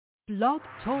Blog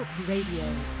Talk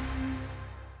Radio.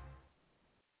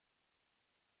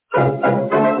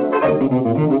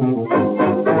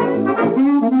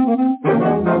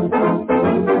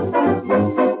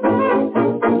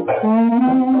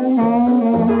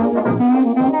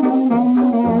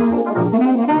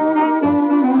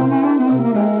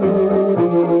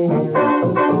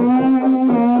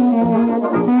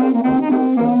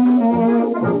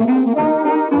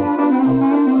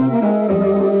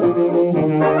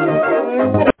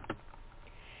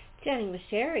 Chatting with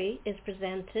Sherri is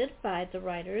presented by the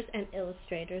writers and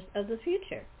illustrators of the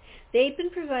future. They've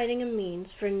been providing a means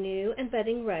for new and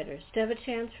budding writers to have a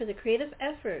chance for the creative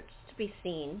efforts to be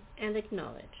seen and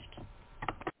acknowledged.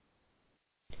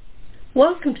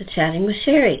 Welcome to Chatting with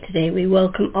Sherri. Today we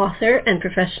welcome author and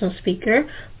professional speaker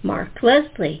Mark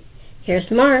Leslie. Here's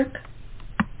Mark.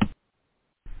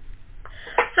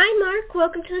 Hi Mark,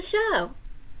 welcome to the show.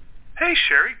 Hey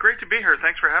Sherri, great to be here.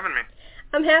 Thanks for having me.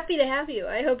 I'm happy to have you.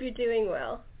 I hope you're doing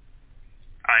well.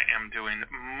 I am doing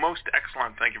most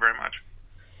excellent. Thank you very much.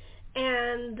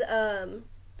 And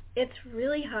it's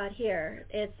really hot here.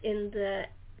 It's in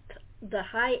the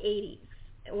high 80s.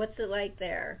 What's it like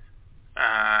there?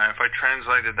 If I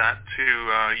translated that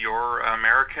to your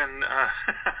American...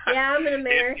 yeah, I'm an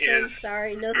American.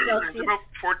 Sorry, no Celsius. It's about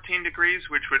 14 degrees,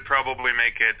 which would probably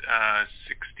make it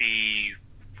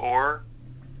 64?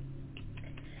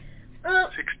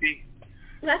 60?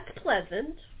 That's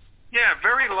pleasant. Yeah,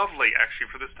 very lovely, actually,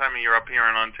 for this time of year up here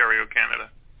in Ontario, Canada.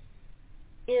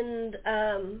 And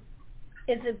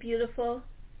is it beautiful?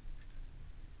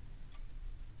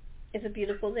 Is it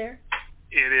beautiful there?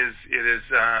 It is.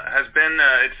 Has been.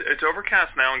 It's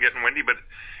overcast now and getting windy, but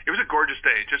it was a gorgeous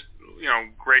day. Just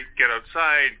great. Get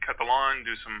outside, cut the lawn,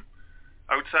 do some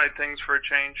outside things for a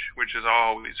change, which is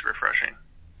always refreshing.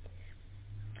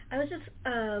 I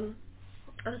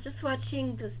was just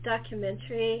watching this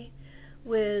documentary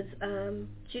with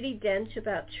Judi Dench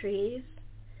about trees.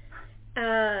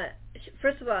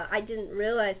 First of all, I didn't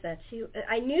realize that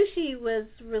I knew she was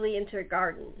really into her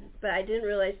garden, but I didn't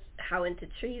realize how into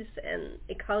trees and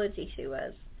ecology she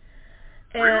was.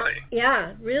 And, really?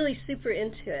 Yeah, really super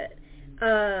into it.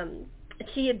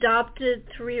 She adopted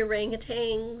 3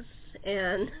 orangutans,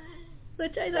 and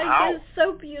which I think is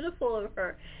so beautiful of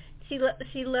her. She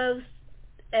loves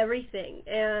everything,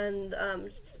 and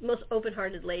most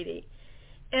open-hearted lady.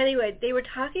 Anyway, they were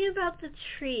talking about the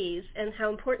trees and how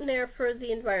important they are for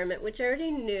the environment, which I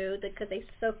already knew, because they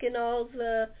soak in all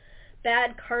the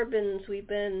bad carbons we've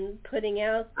been putting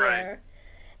out there.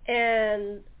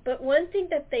 Right. But one thing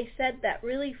that they said that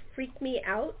really freaked me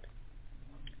out,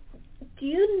 do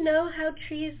you know how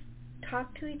trees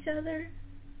talk to each other?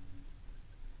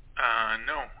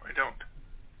 No, I don't.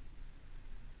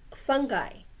 Fungi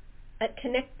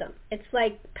connect them. It's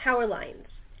like power lines.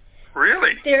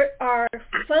 Really? There are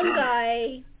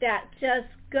fungi that just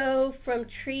go from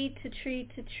tree to tree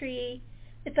to tree.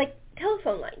 It's like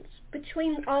telephone lines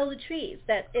between all the trees.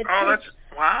 That's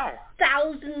wow.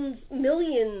 Thousands,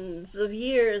 millions of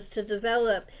years to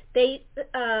develop. They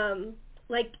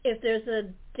like if there's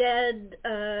a dead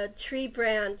tree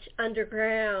branch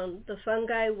underground, the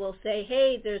fungi will say,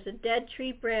 "Hey, there's a dead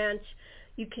tree branch.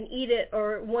 You can eat it,"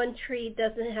 or one tree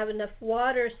doesn't have enough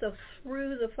water, so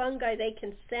through the fungi they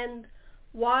can send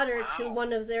water to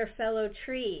one of their fellow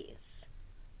trees.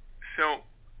 So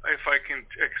if I can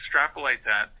extrapolate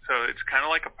that, so it's kind of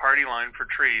like a party line for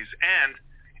trees,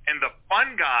 and the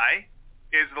fungi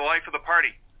is the life of the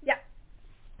party. Yeah.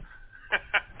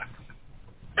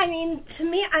 I mean, to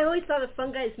me, I always thought of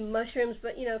fungi as mushrooms,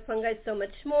 but fungi is so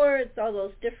much more. It's all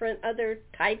those different other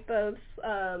type of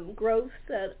growths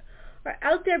that are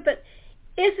out there. But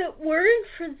if it weren't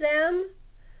for them,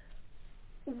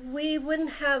 we wouldn't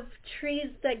have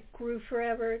trees that grew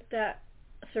forever, that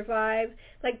survive.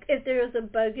 Like if there was a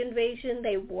bug invasion,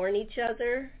 they warn each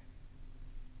other.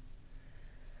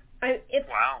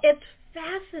 It's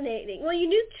fascinating. Well, you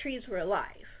knew trees were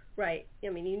alive, right? I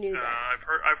mean, you knew that.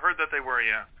 I've heard that they were,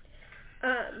 yeah.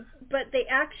 But they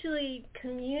actually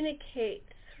communicate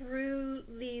through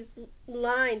these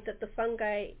lines that the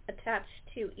fungi attach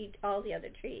to all the other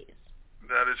trees.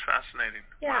 That is fascinating.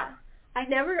 Yeah. Wow.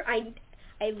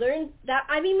 I learned that.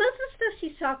 I mean, most of the stuff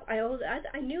she saw,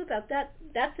 I knew about that.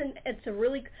 It's a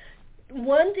really,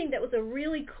 one thing that was a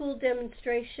really cool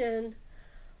demonstration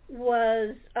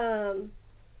was,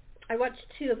 I watched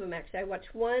 2 of them actually. I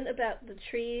watched one about the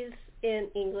trees in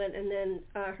England, and then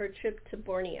her trip to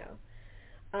Borneo.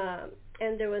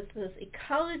 And there was this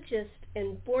ecologist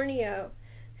in Borneo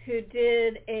who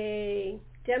did a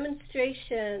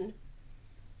demonstration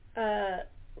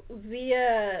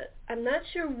via, I'm not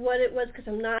sure what it was because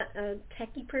I'm not a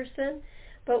techie person,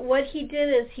 but what he did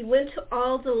is he went to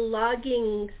all the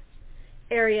logging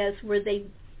areas where they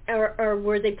or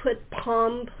where they put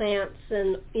palm plants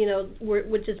and,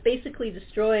 which is basically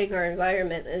destroying our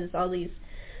environment, is all these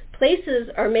places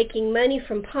are making money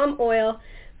from palm oil,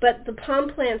 but the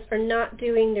palm plants are not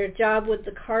doing their job with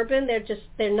the carbon.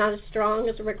 They're not as strong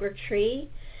as a regular tree.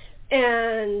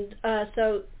 And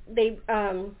so they,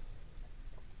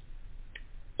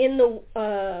 in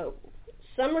the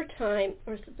summertime,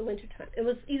 or is it the wintertime? It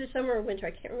was either summer or winter,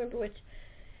 I can't remember which.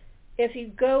 If you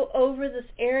go over this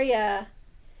area,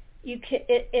 you can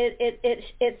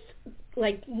it's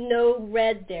like no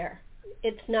red there.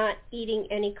 It's not eating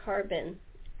any carbon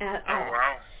at all. Oh,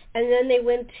 wow. And then they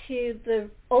went to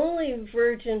the only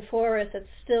virgin forest that's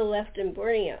still left in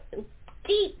Borneo.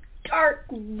 Deep, dark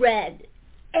red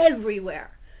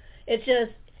everywhere. It's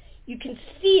just, you can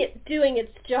see it doing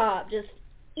its job, just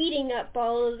eating up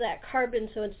all of that carbon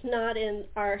so it's not in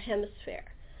our hemisphere.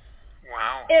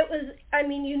 Wow. It was,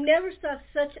 you never saw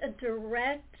such a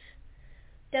direct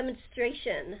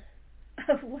demonstration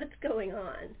of what's going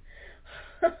on.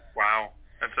 Wow,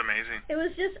 that's amazing. It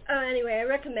was just, anyway, I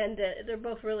recommend it. They're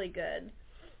both really good.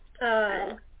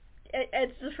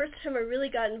 It's the first time I really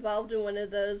got involved in one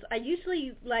of those. I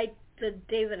usually like the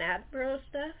David Attenborough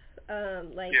stuff,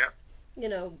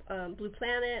 Blue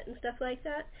Planet and stuff like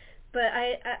that. But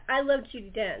I love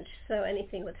Judi Dench, so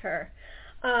anything with her.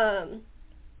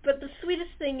 But the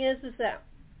sweetest thing is that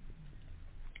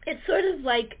it's sort of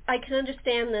like, I can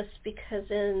understand this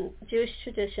because in Jewish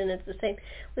tradition it's the same.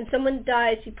 When someone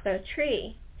dies, you plant a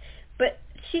tree. But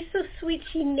she's so sweet,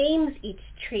 she names each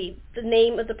tree the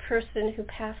name of the person who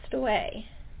passed away.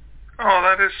 Oh,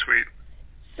 that is sweet.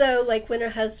 So, like, when her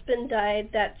husband died,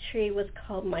 that tree was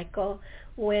called Michael.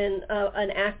 When an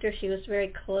actor she was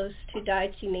very close to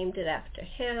died, she named it after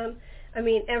him.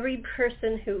 Every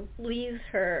person who leaves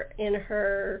her in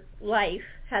her life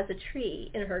has a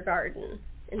tree in her garden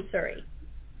in Surrey.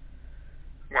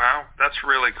 Wow, that's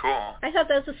really cool. I thought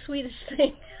that was the sweetest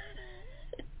thing.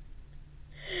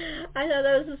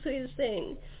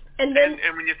 And then,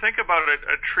 and when you think about it,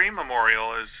 a tree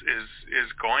memorial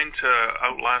is going to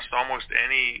outlast almost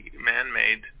any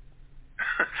man-made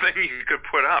thing you could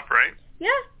put up, right? Yeah,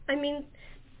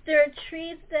 there are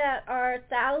trees that are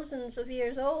thousands of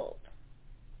years old.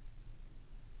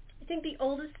 I think the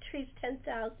oldest tree is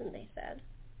 10,000, they said.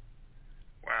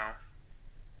 Wow.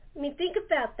 Think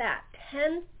about that.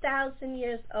 10,000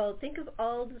 years old. Think of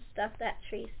all the stuff that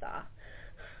tree saw.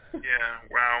 Yeah,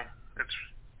 wow. It's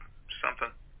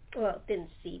something. Well,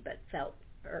 didn't see, but felt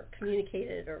or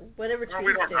communicated or whatever trees do.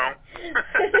 We don't know.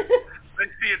 They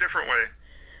see a different way.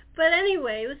 But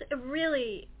anyway, it was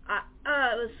really, it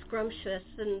was scrumptious,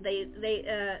 and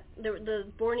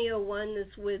the Borneo one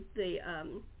is with the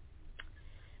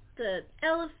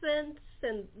elephants,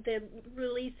 and they're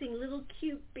releasing little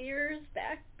cute bears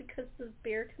back because the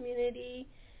bear community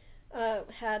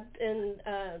had been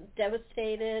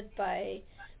devastated by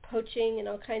poaching and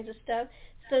all kinds of stuff.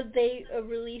 So they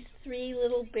released 3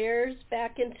 little bears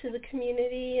back into the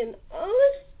community, and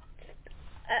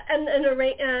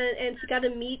and she got to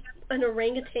meet an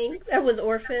orangutan that was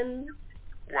orphaned.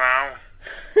 Wow.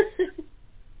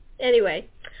 Anyway,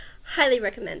 highly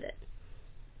recommend it.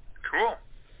 Cool.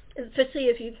 Especially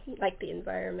if you like the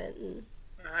environment.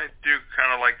 I do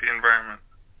kind of like the environment.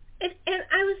 And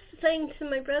I was saying to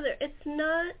my brother, it's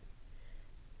not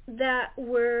that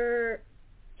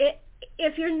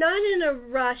if you're not in a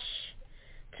rush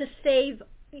to save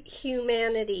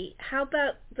humanity, how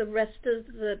about the rest of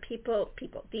the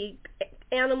the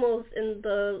animals and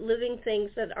the living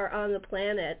things that are on the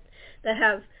planet that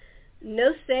have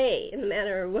no say in the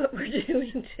matter of what we're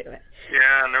doing to it?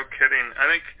 Yeah, no kidding. I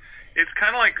think it's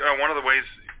kind of like one of the ways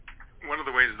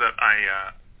that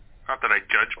I, not that I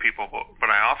judge people, but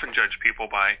I often judge people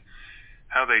by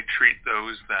how they treat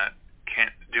those that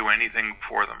can't do anything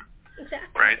for them.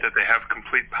 Exactly. Right? That they have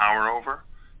complete power over.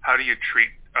 How do you treat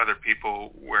other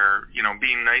people where,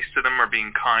 being nice to them or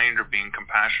being kind or being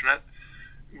compassionate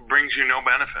brings you no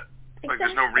benefit? Exactly. Like,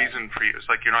 there's no reason for you. It's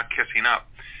like you're not kissing up.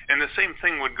 And the same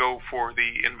thing would go for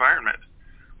the environment.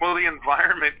 Well, the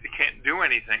environment can't do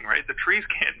anything, right? The trees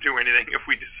can't do anything if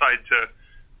we decide to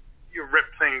rip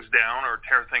things down or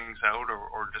tear things out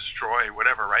or destroy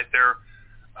whatever, right? They're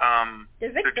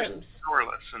victims. Just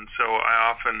powerless. And so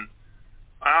I often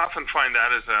find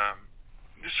that as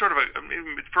just sort of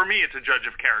for me, it's a judge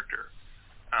of character.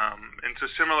 And so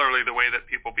similarly, the way that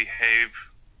people behave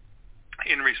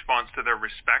in response to their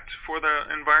respect for the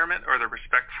environment or their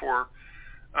respect for,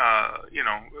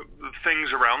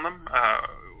 things around them,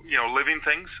 living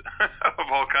things of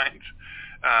all kinds.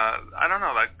 I don't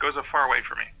know. That goes a far way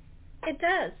for me. It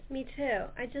does. Me too.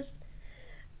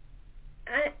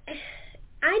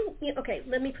 Okay,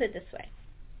 let me put it this way.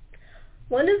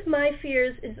 One of my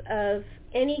fears is of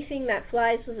anything that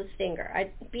flies with a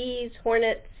stinger. Bees,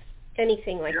 hornets,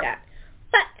 anything like that.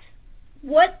 But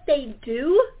what they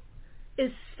do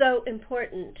is so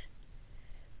important.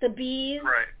 The bees,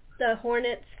 right. The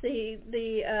hornets,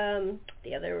 the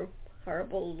other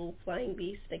horrible little flying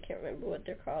beasts. I can't remember what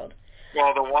they're called.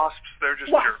 Well, the wasps, they're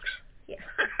just wasps. Jerks. Yeah,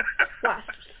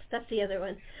 wasps. That's the other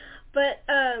one. But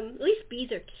at least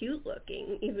bees are cute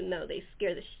looking, even though they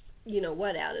scare the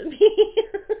what out of me.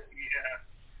 Yeah.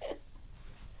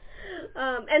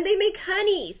 And they make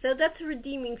honey, so that's a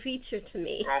redeeming feature to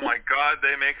me. Oh my God,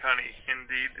 they make honey,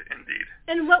 indeed.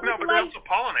 And what but they also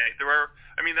pollinate.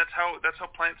 That's how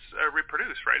plants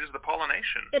reproduce, right? Is the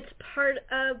pollination? It's part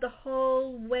of the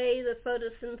whole way the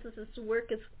photosynthesis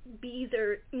works. Bees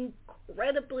are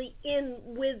incredibly in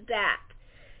with that.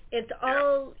 It's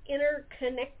all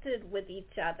interconnected with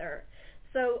each other.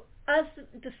 So us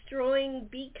destroying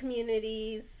bee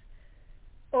communities,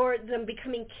 or them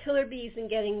becoming killer bees and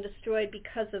getting destroyed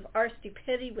because of our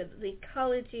stupidity with the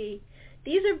ecology,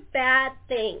 these are bad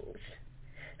things.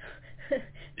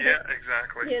 Yeah,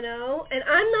 exactly. And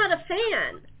I'm not a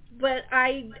fan, but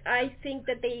I think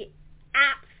that they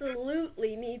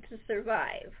absolutely need to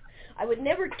survive. I would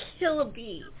never kill a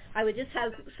bee. I would just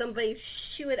have somebody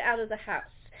shoo it out of the house.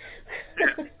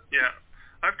 Yeah.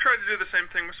 I've tried to do the same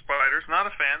thing with spiders. Not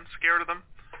a fan, scared of them.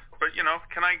 But,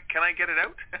 can I get it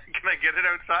out? Can I get it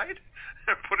outside?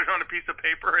 Put it on a piece of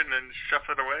paper and then shove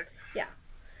it away? Yeah.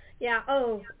 Yeah.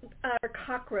 Oh,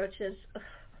 cockroaches.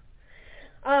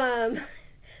 The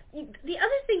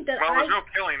other thing that there's no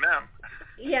killing them.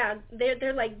 Yeah,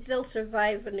 they're like, they'll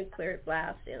survive a nuclear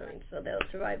blast, so they'll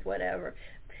survive whatever.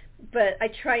 But I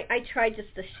try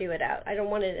just to shoo it out. I don't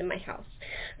want it in my house.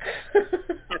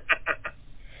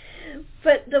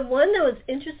 But the one that was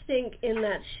interesting in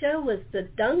that show was the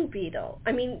dung beetle.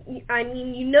 I mean,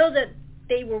 that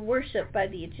they were worshipped by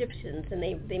the Egyptians, and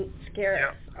they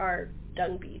scarabs are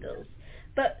dung beetles.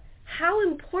 But how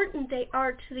important they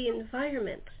are to the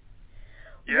environment.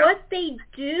 Yeah. What they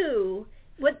do,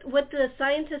 what the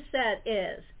scientists said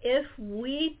is, if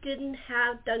we didn't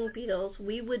have dung beetles,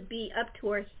 we would be up to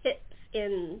our hips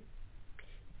in,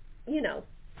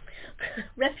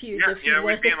 refuge. Yeah,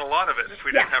 we'd be in a lot of it if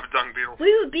we didn't have dung beetles.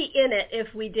 We would be in it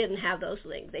if we didn't have those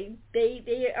things.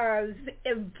 They are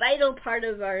a vital part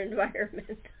of our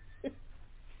environment.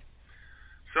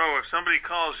 So if somebody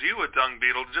calls you a dung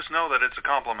beetle, just know that it's a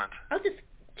compliment. I'll just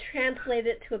translate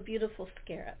it to a beautiful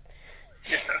scarab.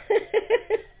 Yeah.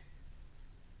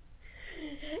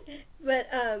 But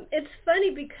it's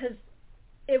funny because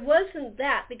it wasn't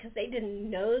that, because they didn't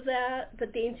know that,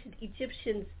 but the ancient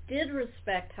Egyptians did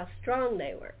respect how strong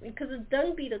they were, because a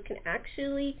dung beetle can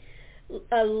actually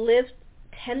lift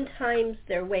 10 times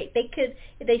their weight. They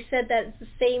said that it's the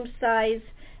same size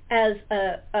as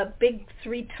a big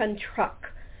 3-ton truck.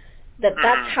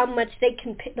 That's how much they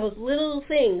can pick. Those little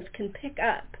things can pick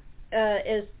up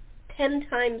is 10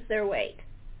 times their weight.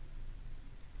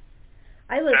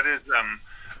 That is,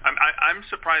 I'm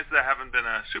surprised there haven't been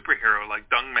a superhero like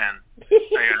Dung Man.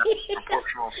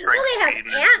 Proportional strength. Well, they have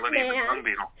Ant-Man. Dung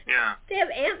Beetle. Yeah. They have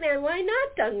Ant-Man. Why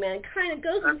not Dung Man? Kind of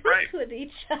goes and fits with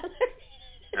each other.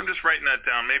 I'm just writing that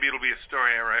down. Maybe it'll be a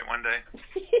story I write one day.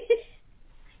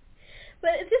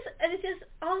 But it's just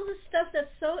all the stuff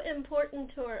that's so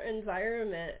important to our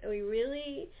environment. We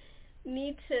really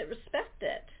need to respect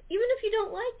it, even if you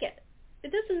don't like it.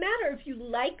 It doesn't matter if you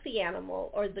like the animal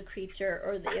or the creature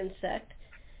or the insect.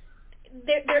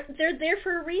 They're there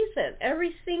for a reason.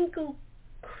 Every single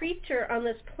creature on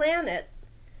this planet,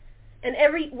 and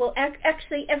every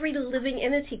living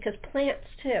entity, because plants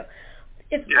too.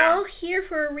 It's all here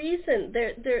for a reason.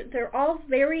 They're all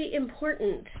very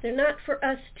important. They're not for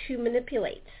us to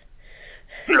manipulate,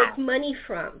 make money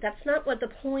from. That's not what the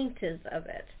point is of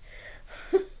it.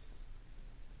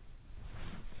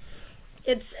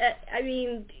 It's,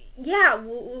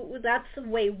 that's the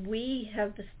way we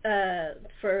have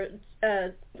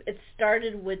it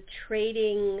started with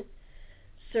trading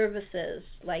services,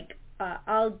 like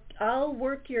I'll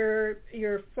work your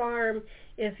farm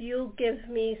if you'll give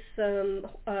me some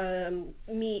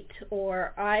meat,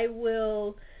 or I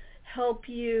will help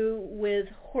you with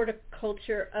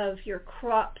horticulture of your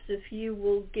crops if you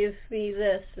will give me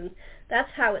this. And that's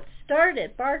how it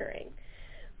started, bartering,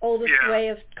 oldest way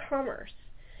of commerce.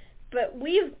 But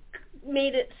we've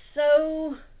made it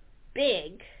so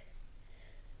big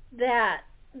that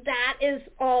is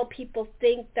all people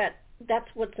think that's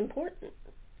what's important.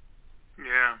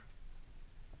 Yeah.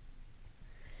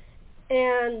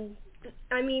 And,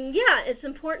 I mean, yeah, it's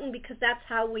important because that's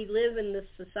how we live in this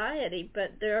society,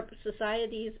 but there are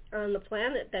societies on the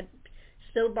planet that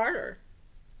still barter.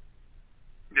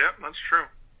 Yeah, that's true.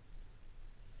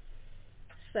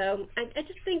 So I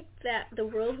just think that the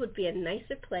world would be a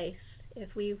nicer place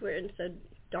if we weren't so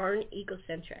darn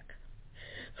egocentric.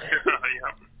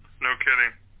 Yeah, no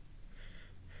kidding.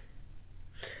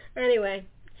 Anyway,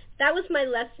 that was my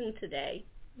lesson today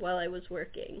while I was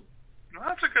working. Well,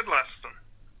 that's a good lesson.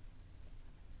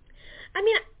 I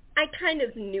mean, I kind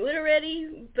of knew it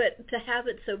already, but to have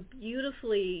it so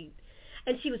beautifully,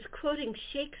 and she was quoting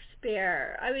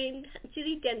Shakespeare. I mean,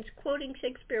 Judi Dench quoting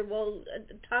Shakespeare while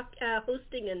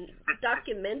hosting a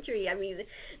documentary. I mean,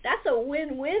 that's a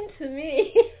win-win to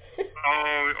me.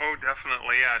 Oh,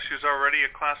 definitely, yeah. She's already a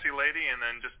classy lady, and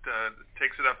then just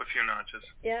takes it up a few notches.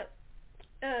 Yep.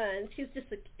 And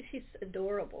she's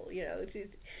adorable, you know.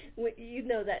 You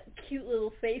know that cute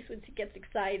little face when she gets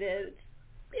excited.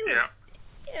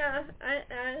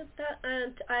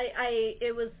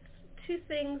 It was two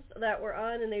things that were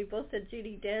on, and they both said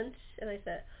Judi Dench, and I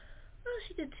said, oh,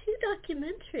 she did 2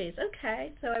 documentaries.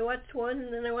 Okay, so I watched one,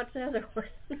 and then I watched another one.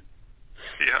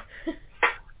 Yeah.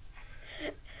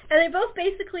 And they both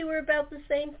basically were about the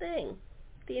same thing,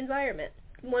 the environment.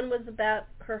 One was about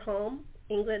her home,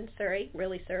 England, Surrey,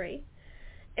 really Surrey,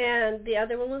 and the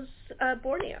other one was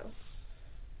Borneo.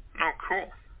 Oh,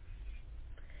 cool.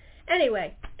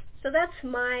 Anyway, so that's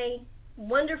my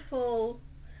wonderful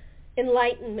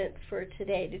enlightenment for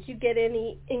today. Did you get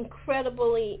any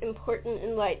incredibly important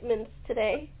enlightenments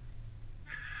today?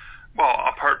 Well,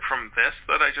 apart from this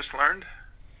that I just learned?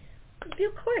 Of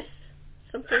course.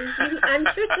 I'm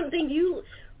sure something you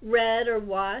read or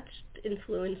watched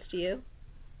influenced you.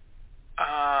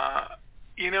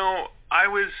 You know, I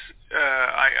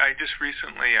just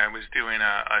recently I was doing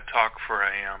a talk for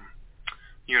a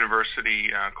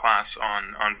university class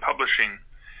on publishing,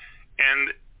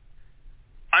 and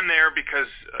I'm there because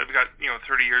I've got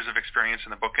 30 years of experience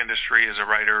in the book industry as a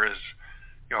writer, as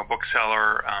a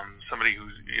bookseller, somebody who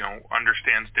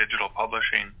understands digital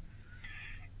publishing.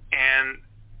 And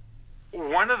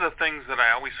one of the things that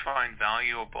I always find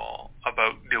valuable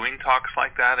about doing talks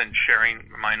like that and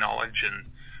sharing my knowledge and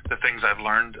the things I've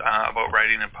learned about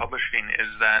writing and publishing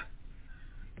is that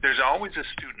there's always a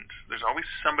student, there's always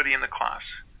somebody in the class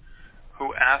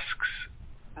who asks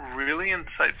really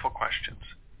insightful questions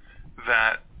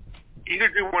that either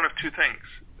do one of two things.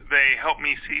 They help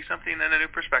me see something in a new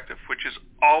perspective, which is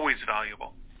always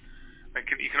valuable.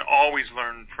 You can always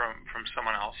learn from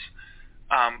someone else.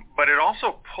 But it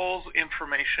also pulls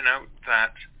information out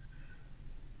that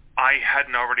I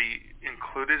hadn't already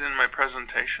included in my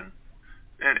presentation.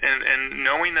 And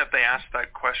knowing that they asked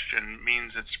that question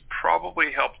means it's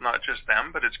probably helped not just them,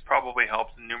 but it's probably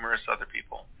helped numerous other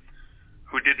people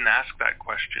who didn't ask that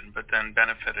question but then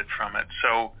benefited from it.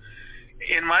 So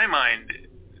in my mind,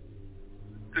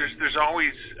 there's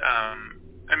always,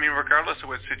 regardless of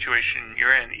what situation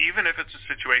you're in, even if it's a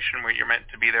situation where you're meant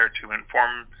to be there to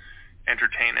inform,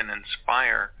 entertain, and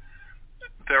inspire,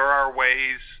 there are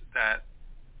ways that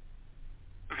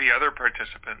the other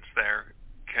participants there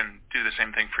can do the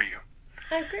same thing for you.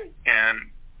 I agree.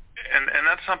 And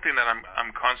that's something that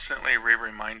I'm constantly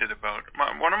reminded about.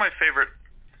 One of my favorite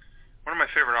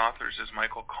authors is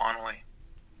Michael Connelly,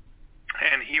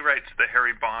 and he writes the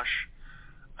Harry Bosch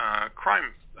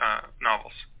crime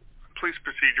novels, police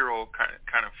procedural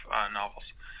kind of novels.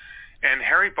 And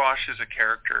Harry Bosch is a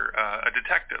character, a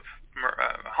detective,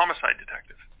 a homicide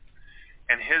detective,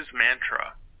 and his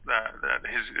mantra,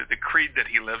 the creed that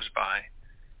he lives by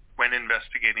when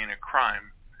investigating a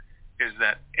crime, is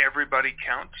that everybody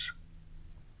counts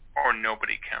or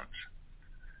nobody counts.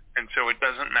 And so it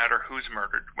doesn't matter who's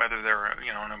murdered, whether they're an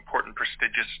important,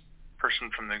 prestigious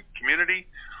person from the community,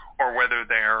 or whether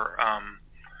they're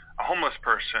a homeless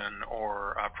person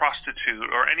or a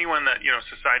prostitute or anyone that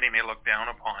society may look down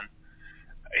upon.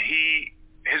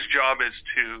 His job is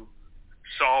to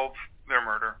solve their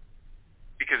murder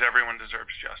because everyone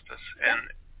deserves justice.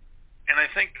 And I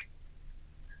think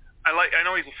I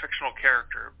know he's a fictional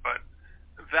character, but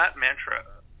that mantra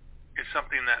is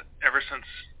something that ever since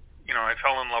I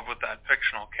fell in love with that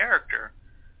fictional character,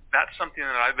 that's something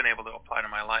that I've been able to apply to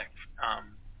my life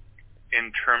in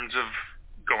terms of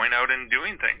going out and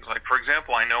doing things. Like, for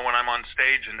example, I know when I'm on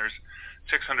stage and there's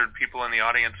 600 people in the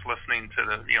audience listening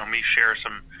to me share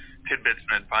some tidbits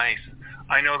and advice,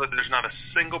 I know that there's not a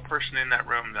single person in that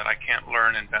room that I can't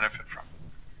learn and benefit from.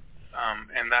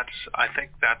 And I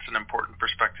think that's an important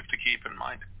perspective to keep in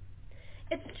mind.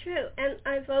 It's true, and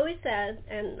I've always said,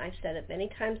 and I've said it many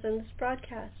times on this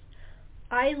broadcast,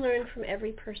 I learn from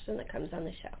every person that comes on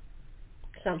the show.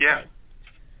 Something. Yeah.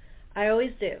 I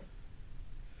always do.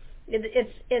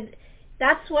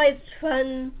 That's why it's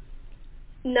fun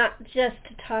not just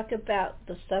to talk about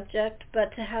the subject,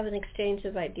 but to have an exchange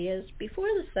of ideas before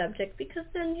the subject, because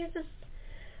then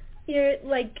you're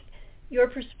like, your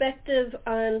perspective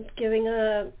on giving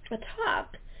a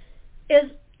talk is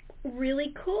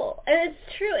really cool. And it's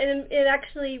true, and it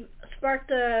actually sparked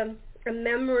a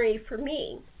memory for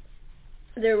me.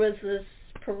 There was this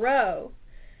Perot,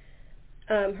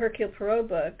 Hercule Poirot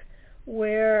book,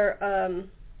 where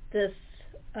this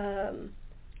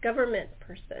government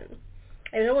person,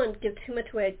 I don't want to give too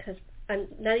much away because I'm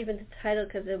not even the title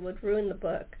because it would ruin the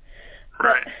book.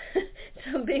 Right.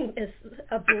 So I'm being as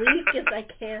oblique as I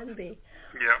can be.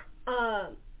 Yeah.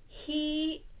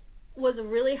 He was a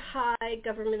really high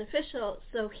government official,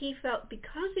 so he felt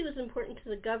because he was important to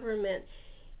the government,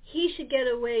 he should get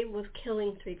away with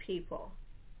killing 3 people.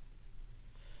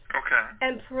 Okay.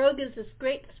 And Perot gives this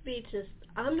great speech,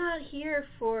 I'm not here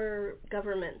for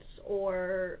governments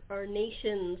or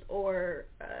nations or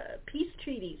peace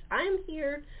treaties. I'm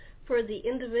here for the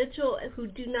individual who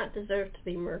do not deserve to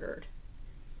be murdered.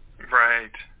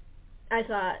 Right. I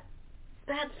thought,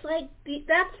 that's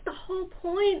the whole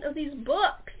point of these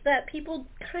books that people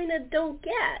kind of don't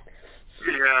get.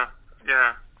 Yeah,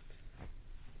 yeah.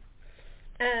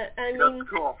 I mean, that's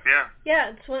cool. Yeah.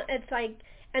 Yeah, it's like,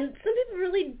 and some people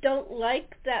really don't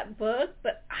like that book,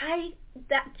 but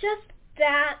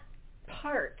that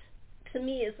part to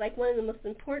me is like one of the most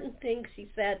important things she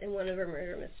said in one of her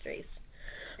murder mysteries.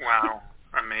 Wow,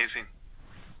 amazing.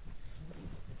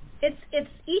 It's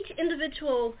each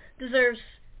individual deserves,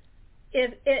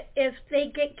 if they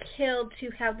get killed,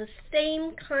 to have the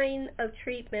same kind of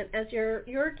treatment as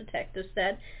your detective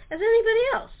said as anybody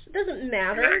else. It doesn't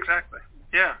matter. Yeah, exactly.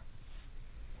 Yeah.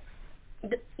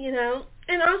 You know,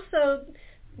 and also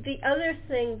the other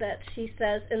thing that she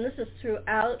says, and this is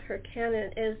throughout her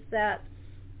canon, is that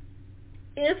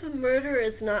if a murder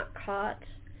is not caught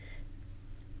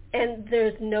and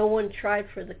there's no one tried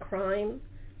for the crime,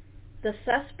 the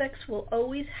suspects will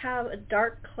always have a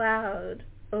dark cloud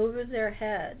over their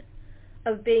head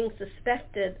of being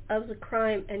suspected of the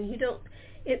crime, and it'll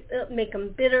make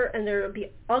them bitter, and there will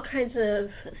be all kinds of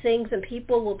things, and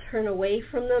people will turn away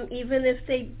from them even if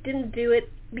they didn't do it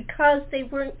because they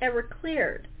weren't ever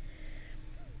cleared.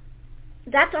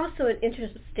 That's also an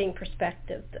interesting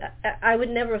perspective. I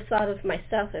would never have thought of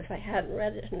myself if I hadn't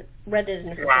read it in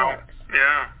her books.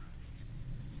 Yeah.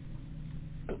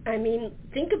 I mean,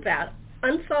 think about it.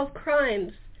 Unsolved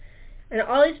crimes, and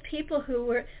all these people who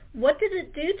were, what did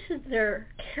it do to their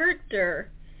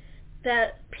character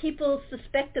that people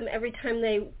suspect them every time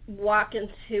they walk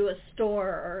into a store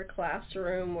or a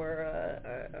classroom or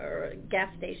a gas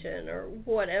station or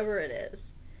whatever it is?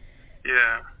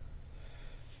 Yeah.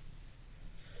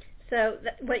 So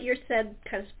what you said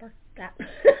kind of sparked that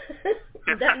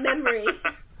that memory.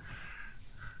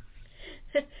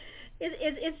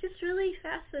 It's just really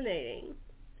fascinating.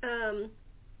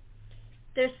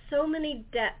 There's so many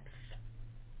depths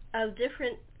of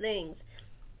different things.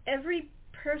 Every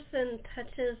person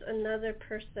touches another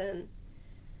person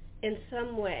in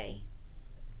some way,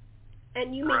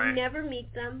 and you may never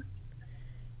meet them.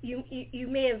 You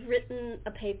may have written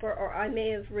a paper, or I may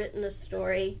have written a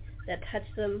story that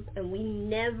touched them, and we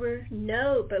never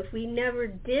know. But if we never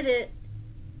did it,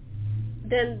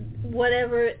 then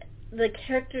whatever the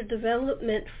character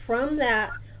development from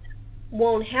that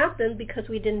won't happen because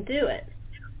we didn't do it.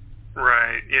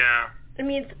 Right, yeah. I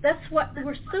mean, that's what,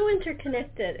 we're so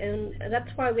interconnected, and that's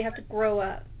why we have to grow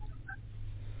up.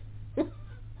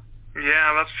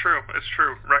 Yeah, that's true. It's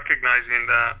true. Recognizing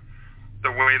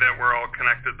the way that we're all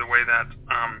connected, the way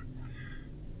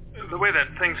that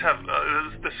things have,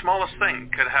 the smallest thing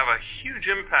could have a huge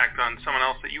impact on someone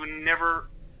else that you would never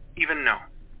even know.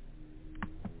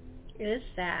 It is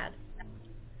sad.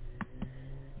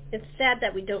 It's sad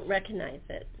that we don't recognize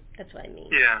it. That's what I mean.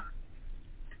 Yeah.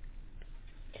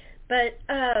 But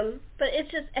it's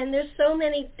just, and there's so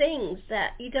many things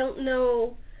that you don't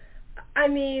know. I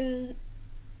mean,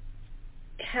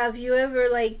 have you ever,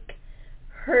 like,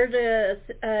 heard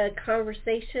a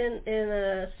conversation in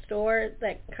a store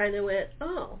that kind of went,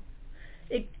 oh,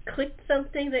 it clicked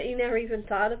something that you never even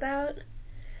thought about?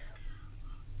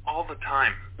 All the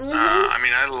time. Mm-hmm. I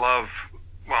mean, I love,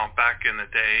 well, back in the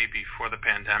day before the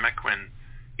pandemic when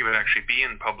you would actually be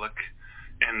in public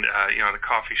and, at a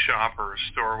coffee shop or a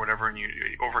store or whatever, and you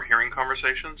overhearing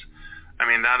conversations. I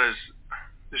mean, there's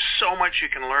so much you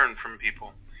can learn from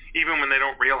people, even when they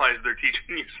don't realize they're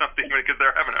teaching you something, because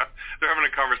they're having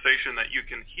a conversation that you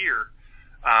can hear.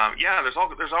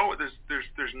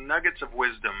 there's nuggets of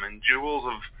wisdom and jewels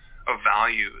of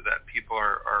value that people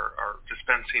are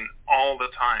dispensing all the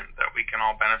time that we can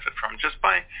all benefit from just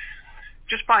by,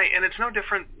 and it's no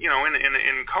different,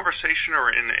 in conversation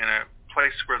or in a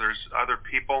place where there's other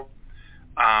people.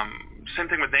 Same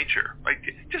thing with nature, like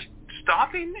just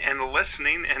stopping and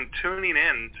listening and tuning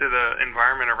in to the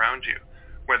environment around you,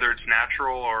 whether it's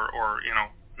natural or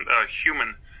a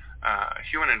human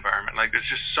environment. Like there's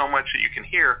just so much that you can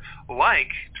hear.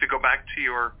 Like, to go back to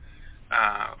your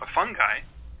fungi,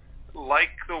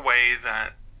 like the way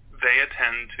that they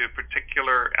attend to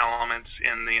particular elements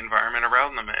in the environment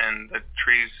around them, and the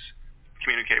trees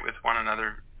communicate with one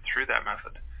another through that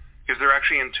method, because they're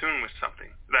actually in tune with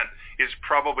something that is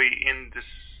probably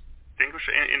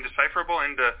indecipherable,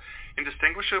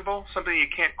 indistinguishable, something you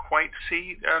can't quite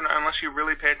see unless you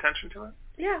really pay attention to it.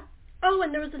 Yeah. Oh,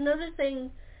 and there was another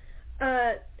thing.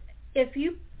 If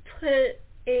you put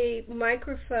a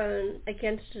microphone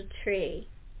against a tree,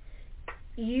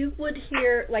 you would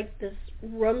hear like this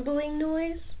rumbling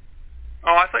noise.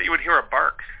 Oh, I thought you would hear a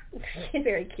bark.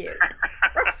 Very cute.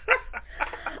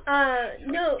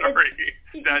 No. Sorry,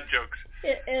 dad jokes.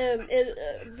 A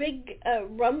big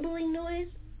rumbling noise.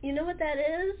 You know what that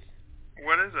is?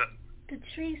 What is it? The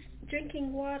tree's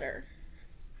drinking water.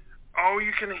 Oh,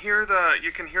 you can hear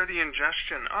the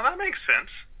ingestion. Oh, that makes sense.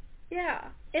 Yeah,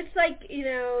 it's like you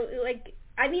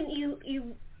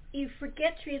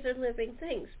forget trees are living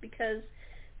things because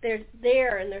they're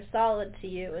there and they're solid to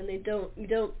you, and you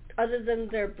don't other than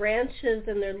their branches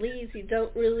and their leaves, you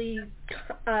don't really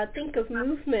think of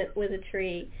movement with a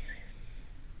tree.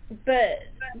 But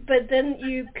then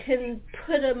you can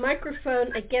put a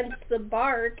microphone against the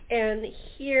bark and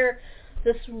hear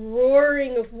this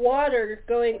roaring of water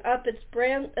going up its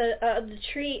the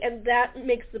tree, and that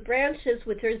makes the branches,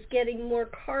 which is getting more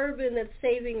carbon, that's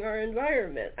saving our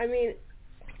environment. I mean,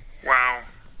 wow,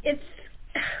 it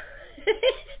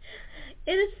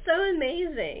is so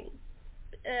amazing,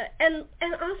 and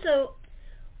also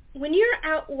when you're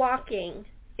out walking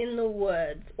in the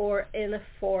woods or in a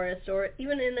forest or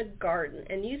even in a garden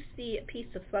and you see a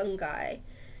piece of fungi,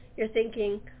 you're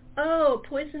thinking, oh,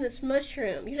 poisonous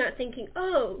mushroom. You're not thinking,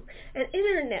 oh, an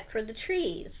internet for the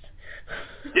trees.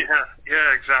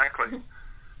 Yeah, exactly.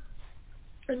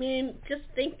 I mean, just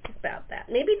think about that.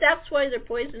 Maybe that's why they're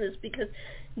poisonous, because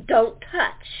don't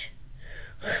touch.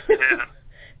 Yeah.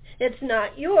 It's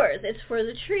not yours. It's for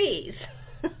the trees.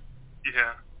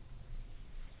 Yeah.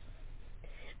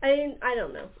 I mean, I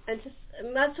don't know.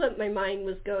 That's what my mind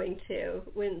was going to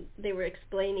when they were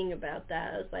explaining about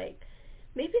that. I was like,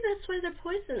 maybe that's why they're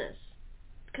poisonous,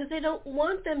 because they don't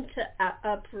want them to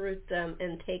uproot them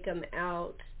and take them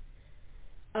out,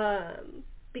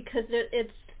 because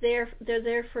they're there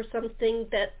for something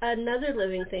that another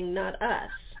living thing, not us.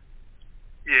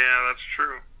 Yeah, that's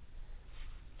true.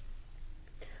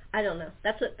 I don't know.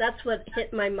 That's what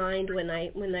hit my mind when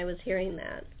I was hearing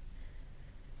that.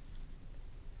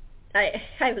 I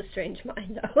have a strange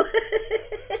mind, though.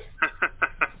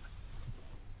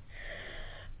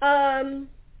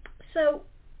 So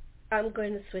I'm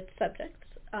going to switch subjects.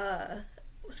 How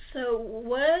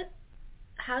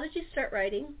did you start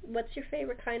writing? What's your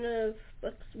favorite kind of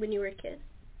books when you were a kid?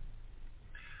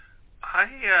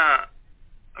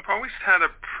 I've always had a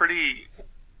pretty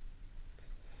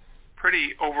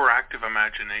overactive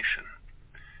imagination,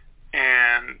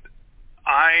 and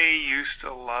I used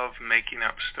to love making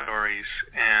up stories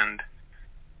and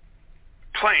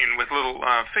playing with little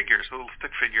figures, little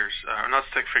stick figures, not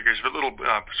stick figures, but little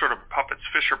sort of puppets,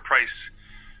 Fisher-Price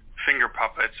finger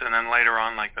puppets, and then later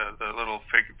on like the little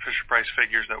Fisher-Price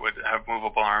figures that would have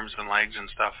movable arms and legs and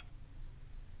stuff.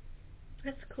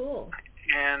 That's cool.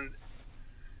 And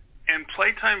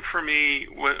playtime for me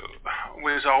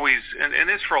was always, and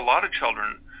it's for a lot of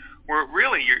children, where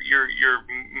really you're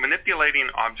manipulating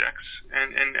objects,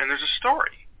 and there's a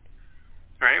story,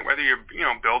 right? Whether you're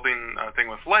building a thing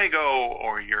with Lego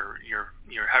or you're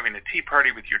having a tea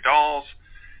party with your dolls,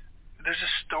 there's a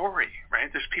story,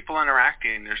 right? There's people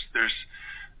interacting. There's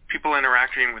people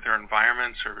interacting with their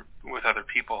environments or with other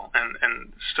people,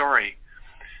 and story.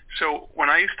 So when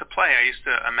I used to play, I used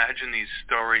to imagine these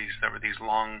stories that were these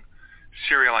long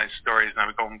serialized stories, and I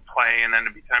would go and play, and then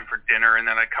it'd be time for dinner, and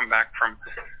then I'd come back from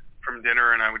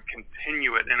dinner and I would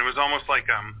continue it. And it was almost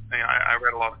like I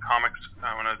read a lot of comics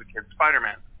when I was a kid,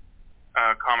 Spider-Man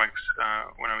comics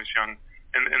when I was young,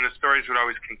 and the stories would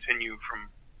always continue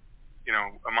from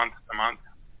a month to month,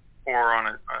 or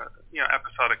on a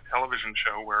episodic television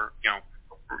show where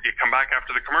you come back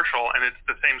after the commercial and it's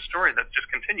the same story that just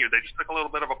continued. They just took a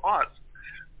little bit of a pause.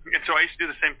 And so I used to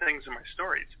do the same things in my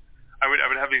stories. I would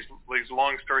have these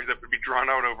long stories that would be drawn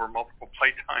out over multiple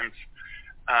playtimes,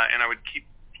 and I would keep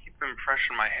them fresh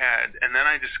in my head. And then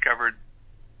I discovered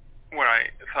what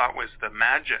I thought was the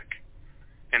magic,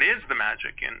 and is the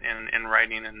magic in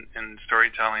writing and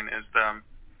storytelling, is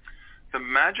the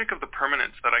magic of the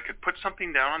permanence, that I could put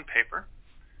something down on paper,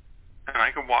 and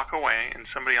I could walk away, and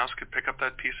somebody else could pick up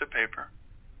that piece of paper,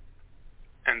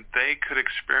 and they could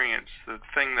experience the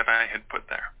thing that I had put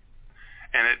there.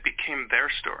 And it became their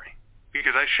story,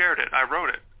 because I shared it, I wrote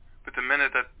it. But the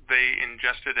minute that they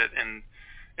ingested it and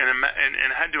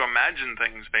had to imagine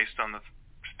things based on the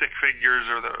stick figures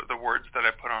or the words that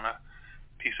I put on a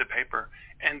piece of paper.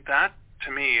 And that,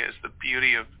 to me, is the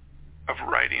beauty of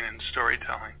writing and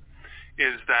storytelling,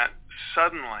 is that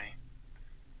suddenly,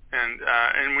 and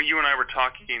when you and I were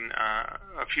talking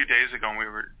a few days ago, and we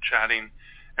were chatting,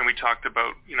 and we talked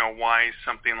about, why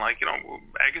something like,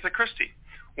 Agatha Christie,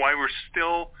 why we're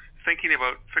still thinking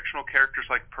about fictional characters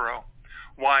like Perrault,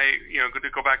 why, to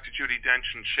go back to Judi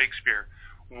Dench and Shakespeare,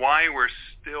 why we're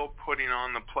still putting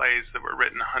on the plays that were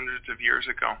written hundreds of years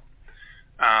ago,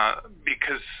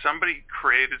 because somebody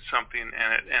created something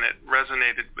and it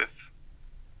resonated with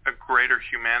a greater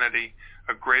humanity,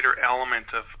 a greater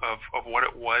element of what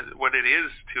it was, what it is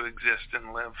to exist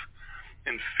and live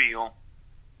and feel,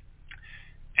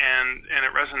 and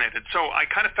it resonated. So I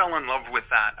kind of fell in love with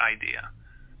that idea,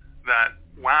 that,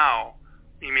 wow,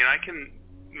 I can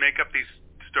make up these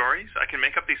stories, I can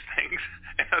make up these things,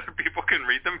 and other people can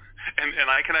read them, and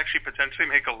I can actually potentially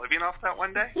make a living off that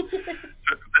one day.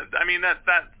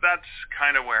 That's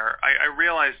kind of where I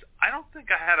realized I don't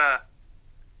think I had a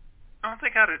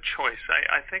choice.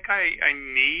 I think I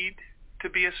need to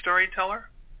be a storyteller,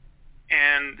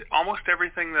 and almost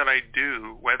everything that I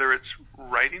do, whether it's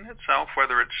writing itself,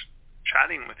 whether it's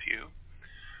chatting with you,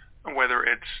 whether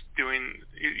it's doing,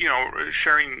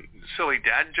 sharing silly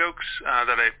dad jokes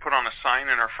that I put on a sign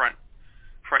in our front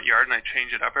yard, and I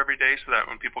change it up every day so that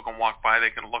when people can walk by,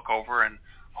 they can look over and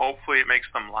hopefully it makes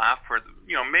them laugh, or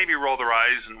maybe roll their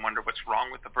eyes and wonder what's wrong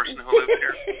with the person who lives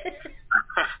here.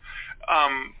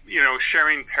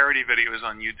 Sharing parody videos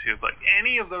on YouTube, like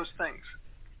any of those things,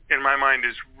 in my mind,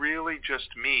 is really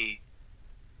just me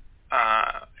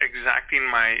exacting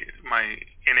my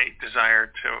innate desire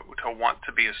to want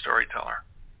to be a storyteller.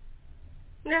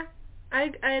 Yeah,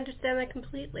 I understand that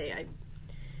completely. I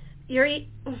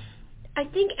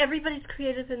think everybody's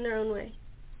creative in their own way.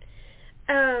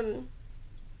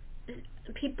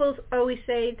 People always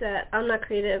say that I'm not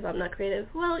creative.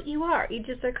 Well, you are. You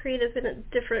just are creative in a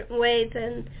different way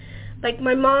than, like,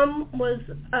 my mom was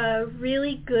a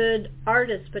really good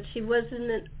artist, but she wasn't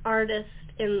an artist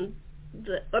in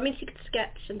she could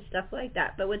sketch and stuff like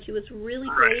that, but what she was really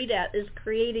great at is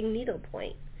creating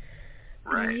needlepoint.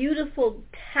 Right. Beautiful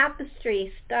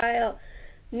tapestry style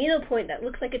needlepoint that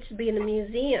looks like it should be in a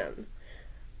museum.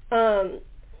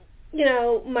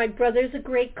 My brother's a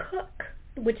great cook,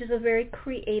 which is a very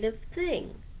creative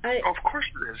thing. Of course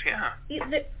it is, yeah.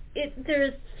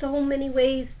 There's so many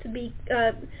ways to be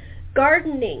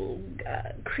gardening,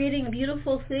 creating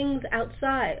beautiful things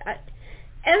outside.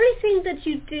 Everything that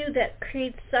you do that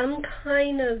creates some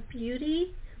kind of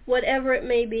beauty, whatever it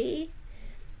may be,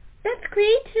 that's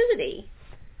creativity.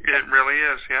 It really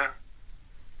is, yeah.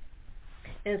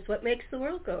 And it's what makes the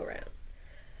world go around.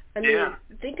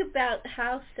 Think about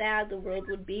how sad the world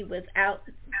would be without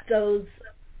those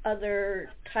other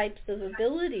types of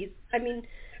abilities.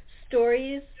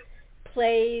 Stories,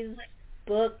 plays,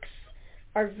 books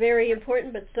are very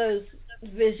important, but those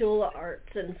visual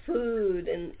arts and food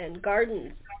and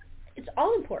gardens, it's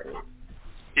all important.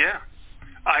 Yeah.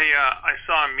 I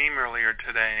saw a meme earlier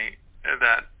today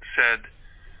that said,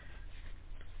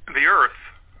 the earth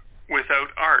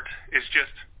without art is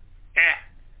just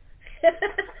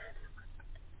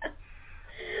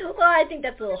Well, I think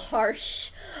that's a little harsh.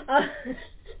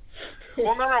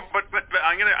 Well, no, but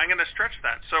I'm gonna stretch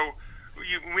that. So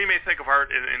we may think of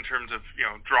art in terms of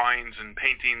drawings and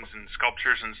paintings and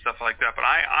sculptures and stuff like that, but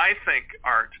I think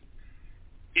art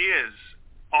is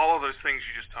all of those things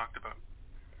you just talked about.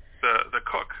 The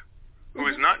cook, who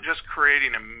is not just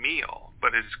creating a meal,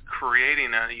 but is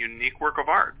creating a unique work of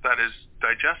art that is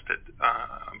digested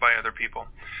by other people.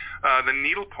 The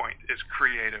needlepoint is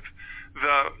creative.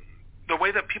 The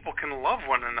way that people can love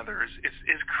one another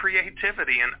is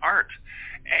creativity and art.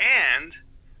 And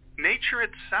nature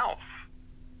itself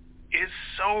is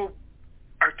so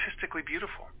artistically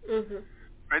beautiful. Mm-hmm.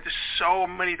 Right? There's so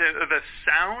many, the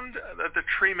sound that the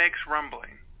tree makes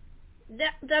rumbling.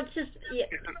 That's just, yeah.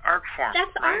 It's an art form.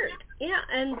 That's right? art, yeah.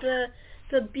 And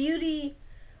the beauty,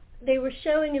 they were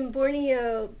showing in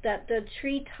Borneo that the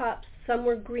treetops some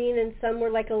were green and some were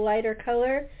like a lighter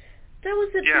color. That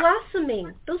was it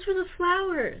blossoming. Those were the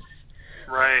flowers.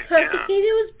 Right. I mean,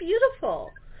 it was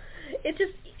beautiful. It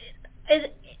just,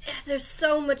 there's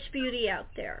so much beauty out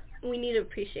there. We need to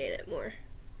appreciate it more.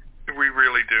 We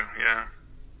really do, yeah.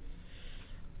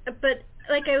 But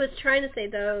like I was trying to say,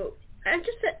 though,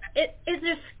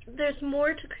 there's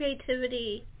more to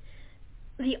creativity.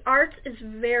 The art is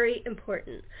very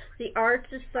important. The art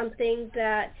is something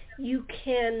that you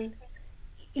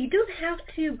don't have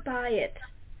to buy it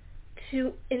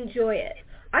to enjoy it.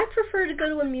 I prefer to go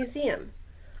to a museum.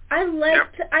 I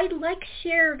like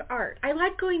shared art. I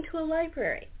like going to a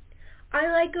library. I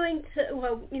like going to,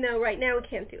 well, right now we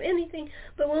can't do anything,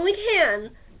 but when we can,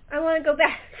 I want to go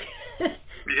back.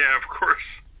 Yeah, of course.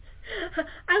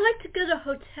 I like to go to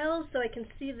hotels so I can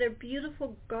see their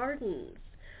beautiful gardens.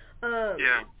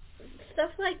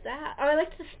 Stuff like that. I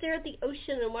like to stare at the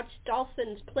ocean and watch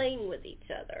dolphins playing with each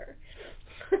other.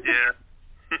 Yeah.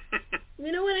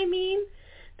 You know what I mean?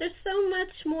 There's so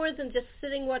much more than just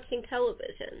sitting watching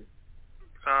television.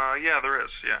 Yeah, there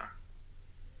is, yeah.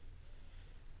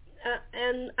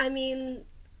 And, I mean,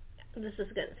 this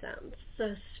is going to sound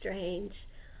so strange.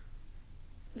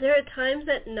 There are times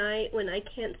at night when I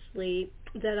can't sleep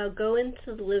that I'll go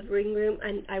into the living room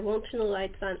and I won't turn the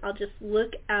lights on. I'll just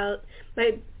look out.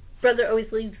 My brother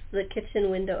always leaves the kitchen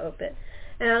window open.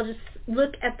 And I'll just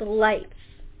look at the lights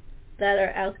that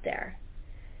are out there.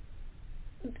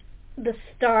 The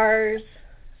stars,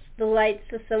 the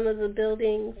lights of some of the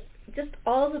buildings, just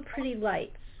all the pretty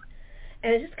lights.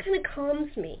 And it just kind of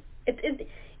calms me.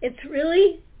 It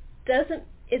really doesn't,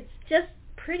 it's just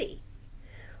pretty.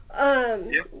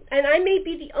 And I may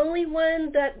be the only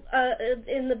one that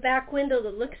in the back window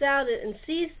that looks out and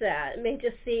sees that. May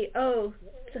just see, the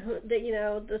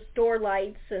store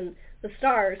lights and the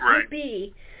stars. Right. Could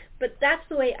be, but that's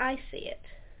the way I see it.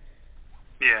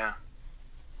 Yeah.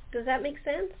 Does that make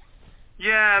sense?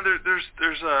 Yeah,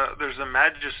 there's a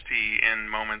majesty in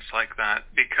moments like that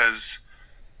because,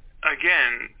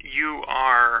 again, you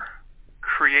are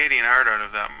creating art out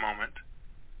of that moment.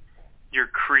 You're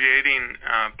creating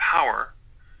power,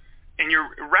 and you're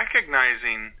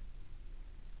recognizing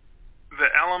the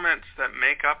elements that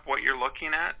make up what you're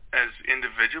looking at as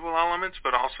individual elements,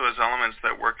 but also as elements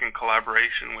that work in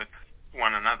collaboration with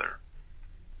one another.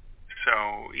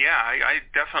 So, yeah, I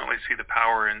definitely see the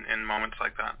power in moments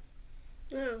like that.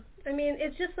 Oh, I mean,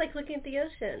 it's just like looking at the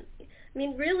ocean. I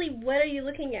mean, really, what are you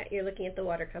looking at? You're looking at the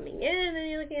water coming in, and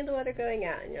you're looking at the water going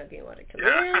out, and you're looking at the water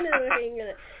coming in, and you're looking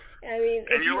at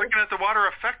and you're looking at the water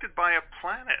affected by a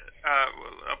moon,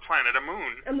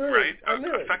 right? A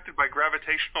moon. Affected by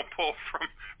gravitational pull from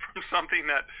something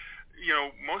that,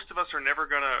 most of us are never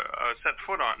going to set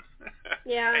foot on.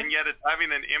 Yeah. And yet it's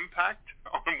having an impact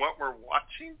on what we're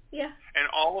watching. Yeah. And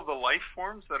all of the life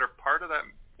forms that are part of that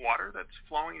water that's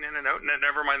flowing in and out. And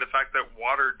never mind the fact that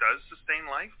water does sustain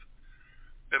life,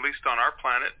 at least on our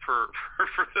planet, for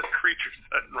the creatures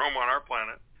that roam on our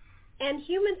planet. And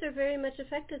humans are very much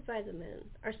affected by the moon.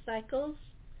 Our cycles,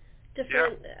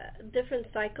 different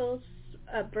cycles,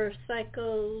 birth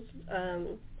cycles,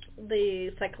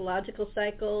 the psychological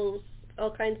cycles, all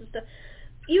kinds of stuff.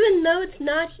 Even though it's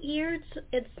not here,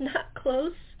 it's not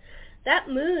close, that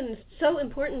moon is so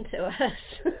important to us.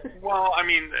 Well, I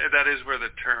mean, that is where the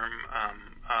term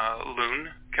loon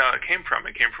came from.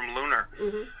 It came from lunar.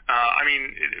 Mm-hmm. I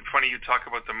mean, funny you talk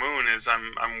about the moon is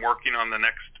I'm working on the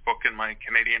next book in my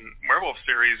Canadian Werewolf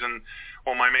series, and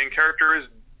my main character is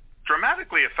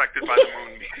dramatically affected by the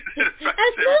moon because it affects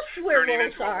as him most turning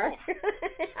werewolves into a are. wolf.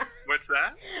 What's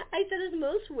that? I said as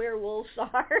most werewolves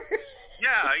are.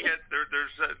 Yeah,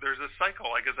 there's a cycle.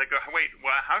 Like, as I go, wait,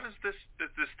 well, how does this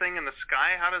thing in the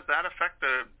sky? How does that affect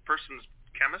the person's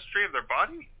chemistry of their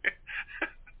body?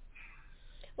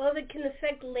 Well, it can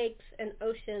affect lakes and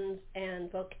oceans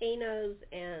and volcanoes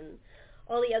and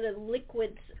all the other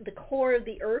liquids, the core of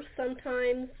the earth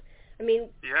sometimes. I mean,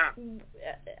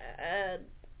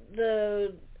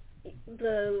 the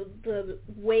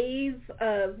wave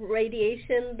of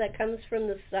radiation that comes from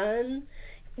the sun,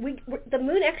 the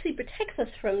moon actually protects us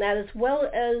from that, as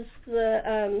well as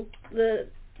the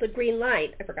green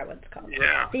light. I forgot what it's called.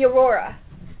 Yeah. The aurora.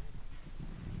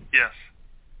 Yes.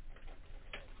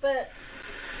 But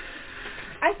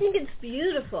I think it's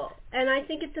beautiful, and I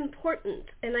think it's important,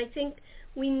 and I think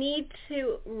we need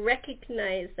to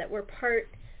recognize that we're part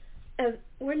of.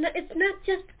 It's not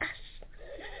just us.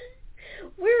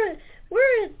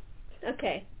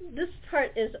 Okay. This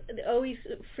part always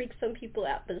freaks some people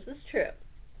out, but this is true.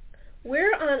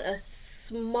 We're on a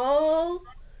small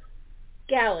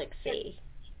galaxy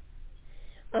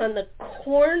on the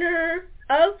corner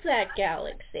of that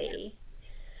galaxy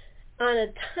on a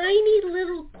tiny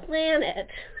little planet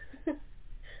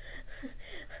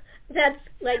that's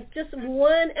like just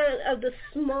one out of the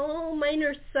small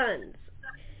minor suns.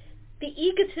 The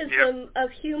egotism of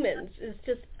humans is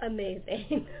just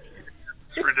amazing.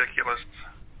 It's ridiculous.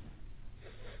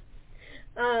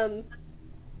 And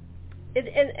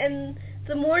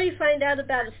the more you find out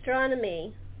about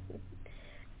astronomy,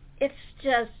 it's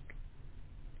just,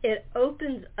 it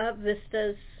opens up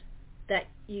vistas that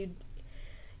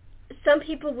some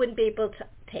people wouldn't be able to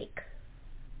take.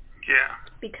 Yeah.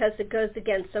 Because it goes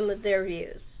against some of their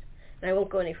views. And I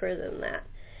won't go any further than that.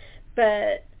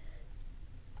 But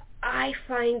I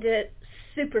find it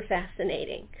super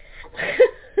fascinating.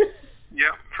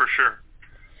 Yeah, for sure.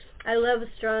 I love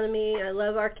astronomy. I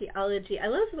love archaeology. I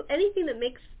love anything that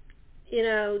makes,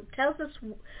 tells us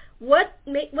what's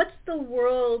the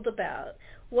world about?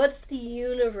 What's the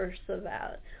universe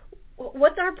about?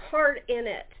 What's our part in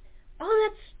it? All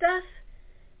that stuff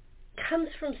comes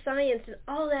from science, and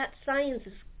all that science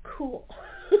is cool.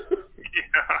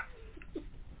 Yeah.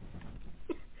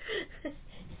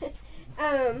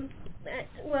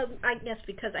 Well, I guess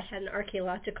because I had an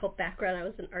archaeological background, I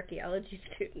was an archaeology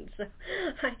student, so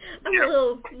I'm a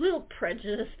little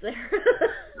prejudiced there.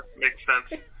 Makes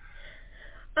sense.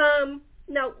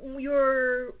 Now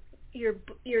your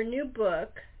new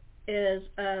book is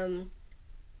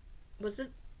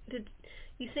did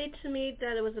you say to me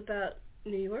that it was about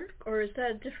New York, or is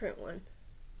that a different one?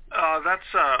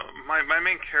 That's my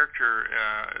main character.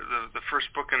 The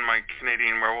first book in my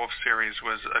Canadian Werewolf series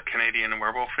was A Canadian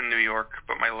Werewolf in New York,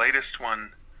 but my latest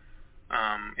one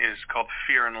is called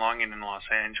Fear and Longing in Los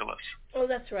Angeles. Oh,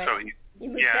 that's right. So you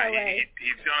moved to LA.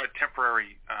 He's on a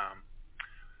temporary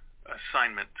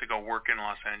assignment to go work in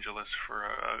Los Angeles for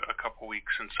a couple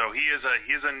weeks, and so he is a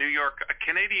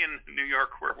Canadian New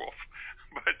York werewolf,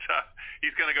 but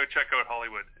he's going to go check out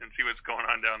Hollywood and see what's going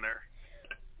on down there.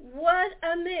 What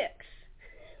a mix.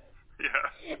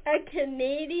 Yeah. A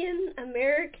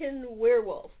Canadian-American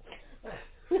werewolf.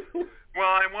 Well,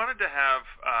 I wanted to have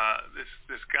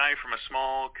this guy from a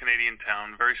small Canadian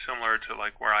town, very similar to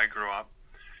like where I grew up,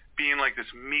 being like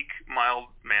this meek,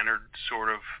 mild-mannered sort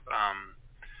of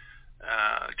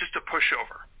just a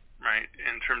pushover, right,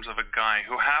 in terms of a guy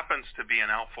who happens to be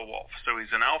an alpha wolf. So he's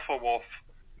an alpha wolf,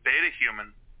 beta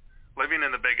human, living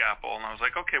in the Big Apple, and I was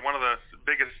like, okay, one of the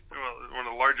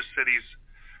largest cities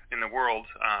in the world,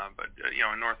 but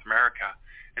in North America,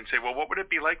 and say, well, what would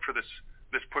it be like for this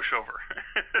pushover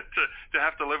to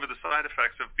have to live with the side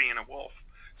effects of being a wolf?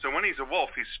 So when he's a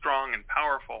wolf, he's strong and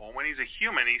powerful. When he's a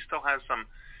human, he still has some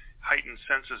heightened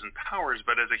senses and powers,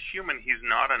 but as a human, he's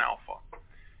not an alpha.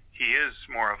 He is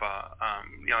more of a,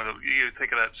 you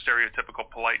think of that stereotypical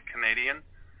polite Canadian,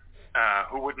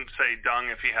 who wouldn't say dung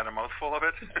if he had a mouthful of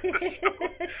it,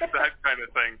 that kind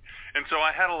of thing. And so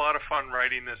I had a lot of fun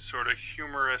writing this sort of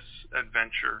humorous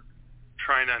adventure,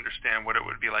 trying to understand what it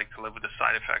would be like to live with the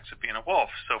side effects of being a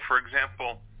wolf. So, for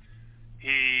example,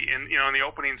 in the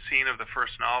opening scene of the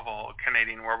first novel,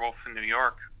 Canadian Werewolf in New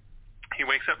York, he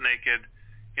wakes up naked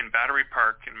in Battery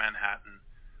Park in Manhattan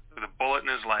with a bullet in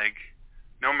his leg,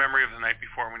 no memory of the night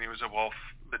before when he was a wolf,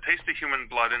 the taste of human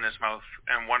blood in his mouth,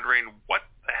 and wondering what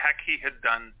the heck he had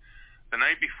done the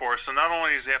night before. So not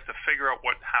only does he have to figure out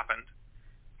what happened,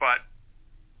 but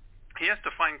he has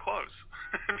to find clothes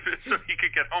so he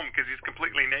could get home because he's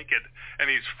completely naked and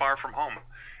he's far from home.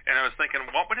 And I was thinking,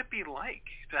 what would it be like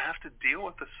to have to deal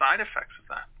with the side effects of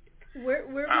that? Where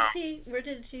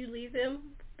did you leave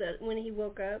him when he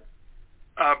woke up?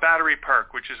 Battery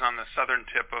Park, which is on the southern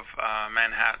tip of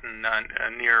Manhattan,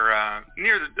 near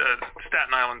the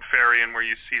Staten Island Ferry, and where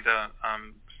you see the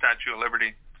Statue of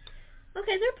Liberty.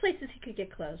 Okay, there are places he could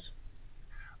get clothes.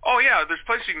 Oh yeah, there's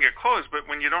places you can get clothes, but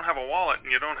when you don't have a wallet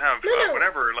and you don't have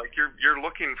whatever, like you're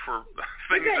looking for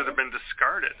things that have been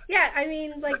discarded. Yeah, I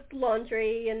mean like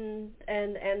laundry and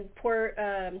poor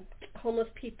homeless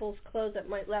people's clothes that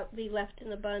might be left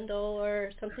in a bundle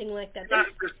or something like that. Not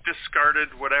just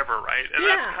discarded, whatever, right? And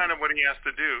that's kind of what he has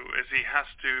to do. Is he has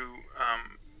to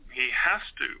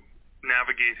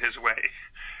navigate his way.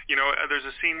 There's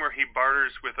a scene where he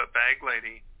barters with a bag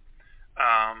lady.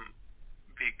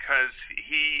 Because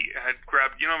he had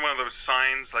grabbed, one of those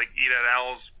signs like "Eat at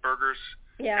Al's Burgers,"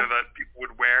 that people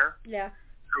would wear. Yeah.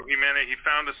 So he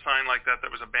found a sign like that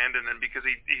was abandoned, and because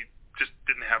he just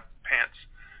didn't have pants,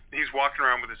 he's walking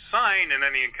around with his sign, and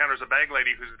then he encounters a bag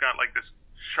lady who's got like this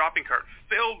shopping cart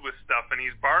filled with stuff, and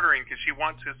he's bartering because she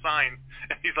wants his sign,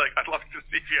 and he's like, "I'd love to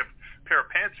see if you have a pair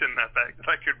of pants in that bag that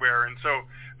I could wear," and so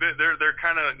they're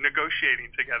kind of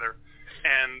negotiating together,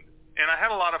 and And I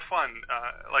had a lot of fun,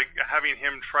 like having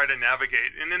him try to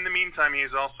navigate. And in the meantime, he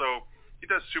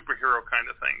does superhero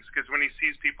kind of things, because when he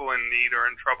sees people in need or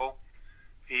in trouble,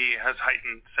 he has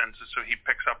heightened senses, so he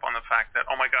picks up on the fact that,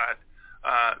 oh my God,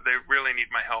 they really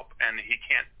need my help, and he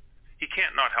can't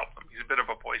not help them. He's a bit of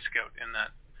a Boy Scout in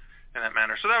that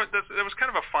manner. So that was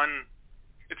kind of a fun.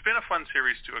 It's been a fun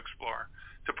series to explore.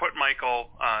 To put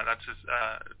Michael, that's his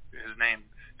name,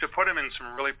 to put him in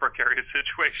some really precarious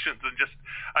situations, and just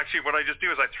actually what I just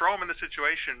do is I throw him in the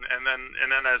situation, and then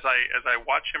as I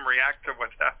watch him react to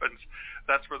what happens,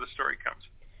 that's where the story comes.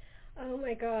 Oh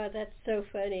my God, that's so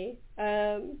funny.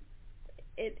 I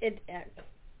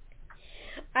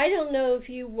don't know if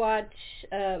you watch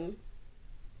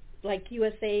like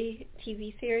USA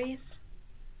TV series.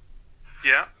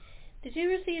 Yeah. Did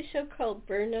you ever see a show called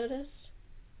Burn Notice?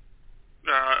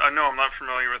 No, I'm not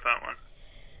familiar with that one.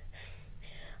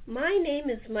 My name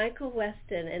is Michael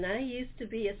Weston, and I used to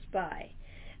be a spy.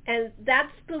 And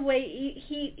that's the way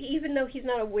he even though he's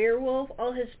not a werewolf,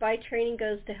 all his spy training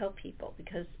goes to help people,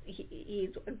 because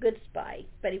he's a good spy,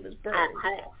 but he was burned. Oh,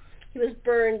 cool. He was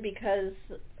burned because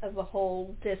of a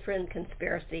whole different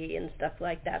conspiracy and stuff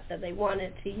like that they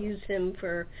wanted to use him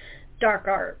for dark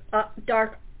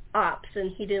ops,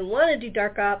 and he didn't want to do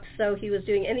dark ops, so he was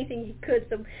doing anything he could.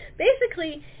 So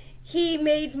basically, he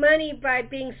made money by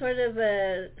being sort of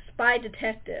a spy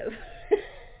detective.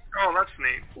 Oh, that's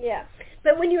neat. Yeah.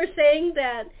 But when you were saying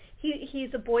that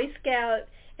he's a Boy Scout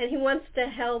and he wants to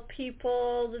help people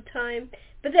all the time,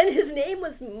 but then his name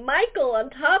was Michael on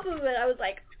top of it, I was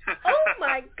like, oh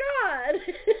my God.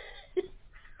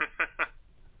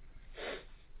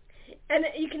 And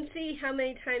you can see how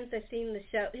many times I've seen the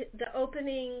show. The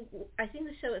opening, I think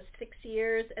the show is 6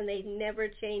 years, and they never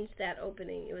changed that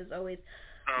opening. It was always,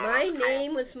 my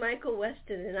name was Michael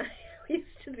Weston, and I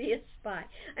used to be a spy.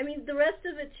 I mean, the rest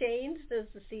of it changed as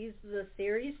the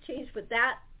series changed, but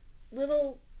that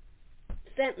little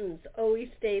sentence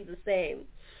always stayed the same.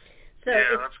 So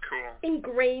yeah, it's that's cool.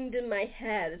 Ingrained in my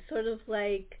head. It's sort of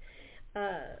like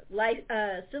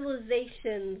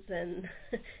civilizations and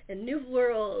new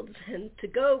worlds, and to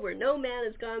go where no man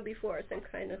has gone before, some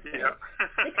kind of thing. Yeah.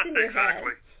 Sticks in your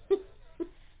exactly. head.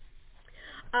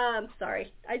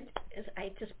 Sorry, I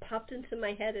just popped into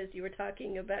my head as you were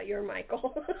talking about your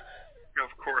Michael.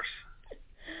 Of course.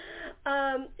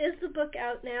 Is the book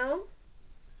out now?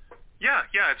 Yeah,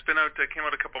 it's been out. It came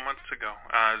out a couple months ago.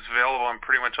 It's available on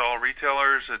pretty much all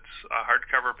retailers. It's a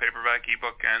hardcover, paperback,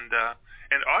 ebook, and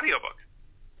audiobook.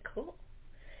 Cool.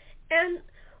 And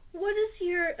what is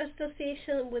your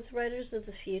association with Writers of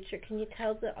the Future? Can you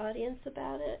tell the audience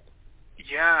about it?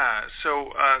 Yeah,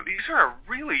 so these are a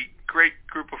really great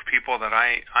group of people that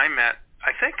I met.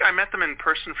 I think I met them in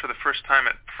person for the first time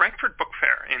at Frankfurt Book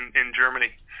Fair in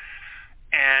Germany.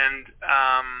 And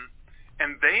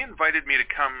they invited me to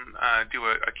come do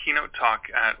a keynote talk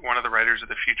at one of the Writers of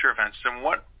the Future events. And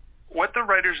what the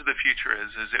Writers of the Future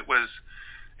is it was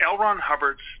L. Ron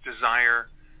Hubbard's desire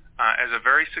as a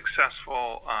very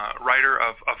successful writer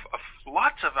of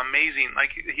lots of amazing,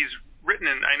 like he's written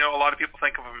in, I know a lot of people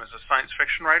think of him as a science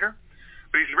fiction writer,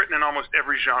 but he's written in almost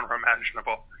every genre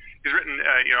imaginable. He's written,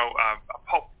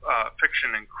 pulp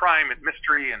fiction and crime and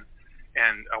mystery and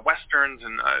westerns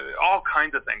and all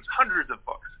kinds of things, hundreds of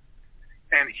books.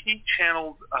 And he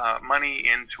channeled money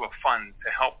into a fund to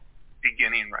help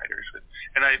beginning writers.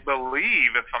 And I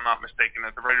believe, if I'm not mistaken,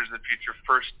 that the Writers of the Future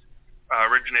first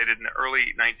originated in the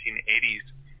early 1980s.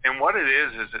 And what it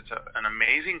is it's an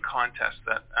amazing contest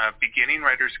that beginning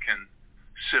writers can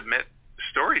submit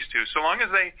stories to, so long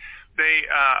as they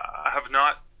have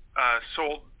not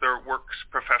sold their works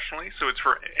professionally. So it's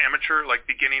for amateur, like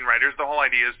beginning writers. The whole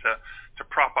idea is to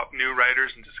prop up new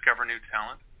writers and discover new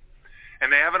talent. And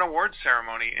they have an awards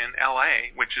ceremony in L.A.,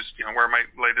 which is where my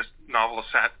latest novel is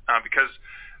set, because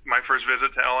my first visit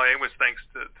to L.A. was thanks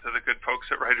to the good folks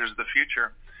at Writers of the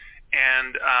Future.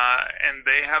 And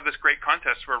they have this great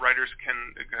contest where writers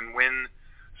can win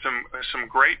some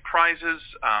great prizes.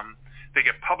 They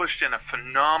get published in a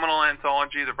phenomenal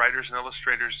anthology, The Writers and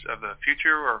Illustrators of the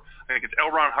Future, or I think it's L.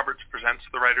 Ron Hubbard presents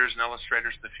The Writers and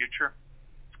Illustrators of the Future.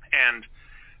 And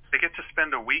they get to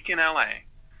spend a week in L.A.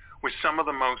 with some of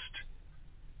the most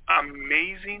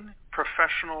amazing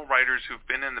professional writers who've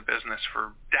been in the business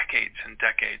for decades and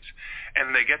decades.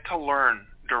 And they get to learn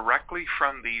directly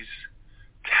from these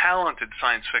talented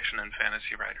science fiction and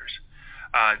fantasy writers.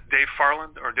 Dave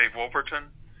Farland, or Dave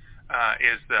Wolverton,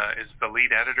 is the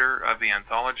lead editor of the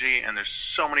anthology, and there's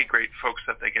so many great folks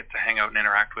that they get to hang out and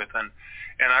interact with.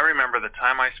 And I remember the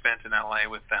time I spent in LA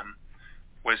with them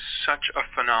was such a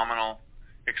phenomenal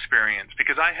experience,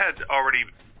 because I had already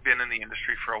been in the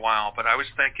industry for a while, but I was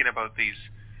thinking about these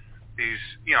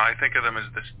I think of them as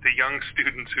the young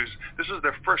students this is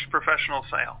their first professional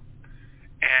sale,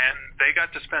 and they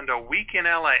got to spend a week in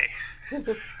LA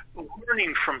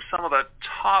learning from some of the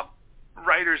top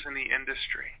writers in the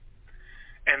industry,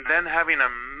 and then having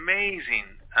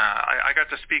amazing. I got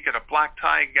to speak at a black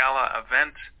tie gala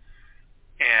event,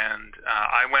 and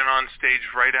I went on stage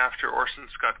right after Orson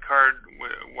Scott Card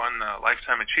won the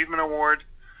Lifetime Achievement Award.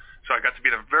 So I got to be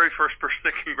the very first person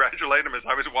to congratulate him as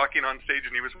I was walking on stage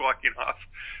and he was walking off.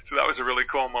 So that was a really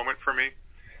cool moment for me.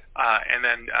 And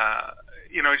then,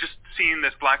 just seeing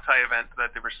this black tie event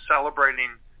that they were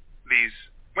celebrating these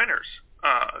winners,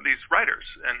 these writers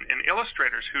and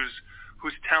illustrators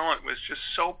whose talent was just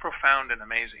so profound and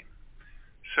amazing.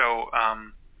 So,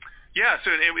 so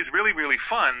it was really, really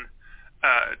fun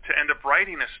to end up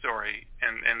writing a story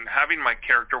and having my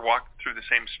character walk through the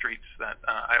same streets that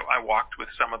I walked with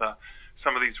some of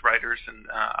these writers and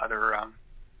other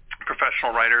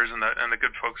professional writers and the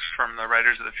good folks from the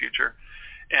Writers of the Future,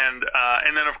 and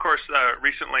then of course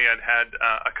recently I'd had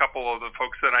a couple of the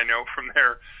folks that I know from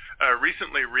there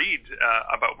recently read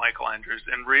about Michael Andrews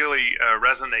and really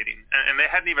resonating, and they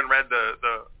hadn't even read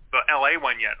the LA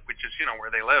one yet, which is where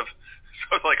they live.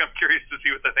 So it's like I'm curious to see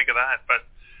what they think of that, but.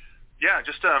 Yeah,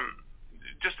 just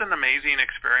an amazing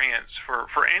experience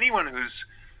for anyone who's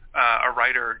a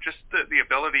writer. Just the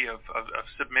ability of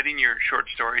submitting your short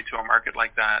story to a market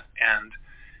like that, and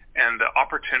the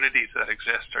opportunities that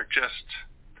exist are just,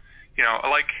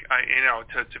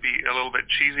 to be a little bit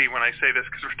cheesy when I say this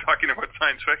because we're talking about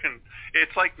science fiction.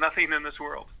 It's like nothing in this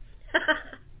world.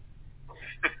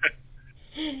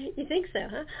 You think so,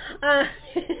 huh?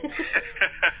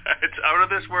 It's out of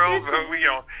this world.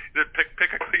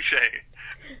 Pick a cliche.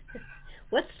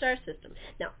 What star system?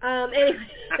 No. Anyway,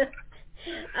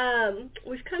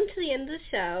 we've come to the end of the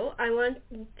show. I want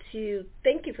to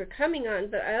thank you for coming on,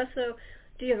 but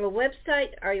do you have a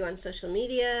website? Are you on social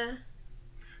media?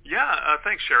 Yeah,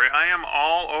 thanks, Sherri. I am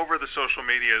all over the social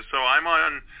media. So I'm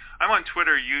on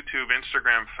Twitter, YouTube,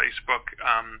 Instagram, Facebook.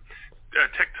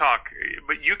 TikTok,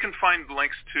 but you can find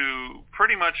links to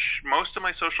pretty much most of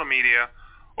my social media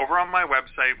over on my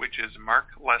website, which is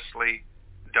markleslie.ca.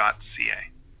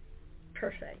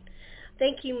 Perfect.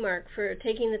 Thank you, Mark, for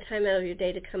taking the time out of your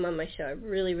day to come on my show. I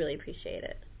really, really appreciate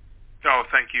it. Oh,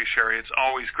 thank you, Sherri. It's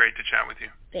always great to chat with you.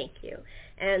 Thank you.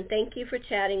 And thank you for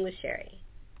chatting with Sherri.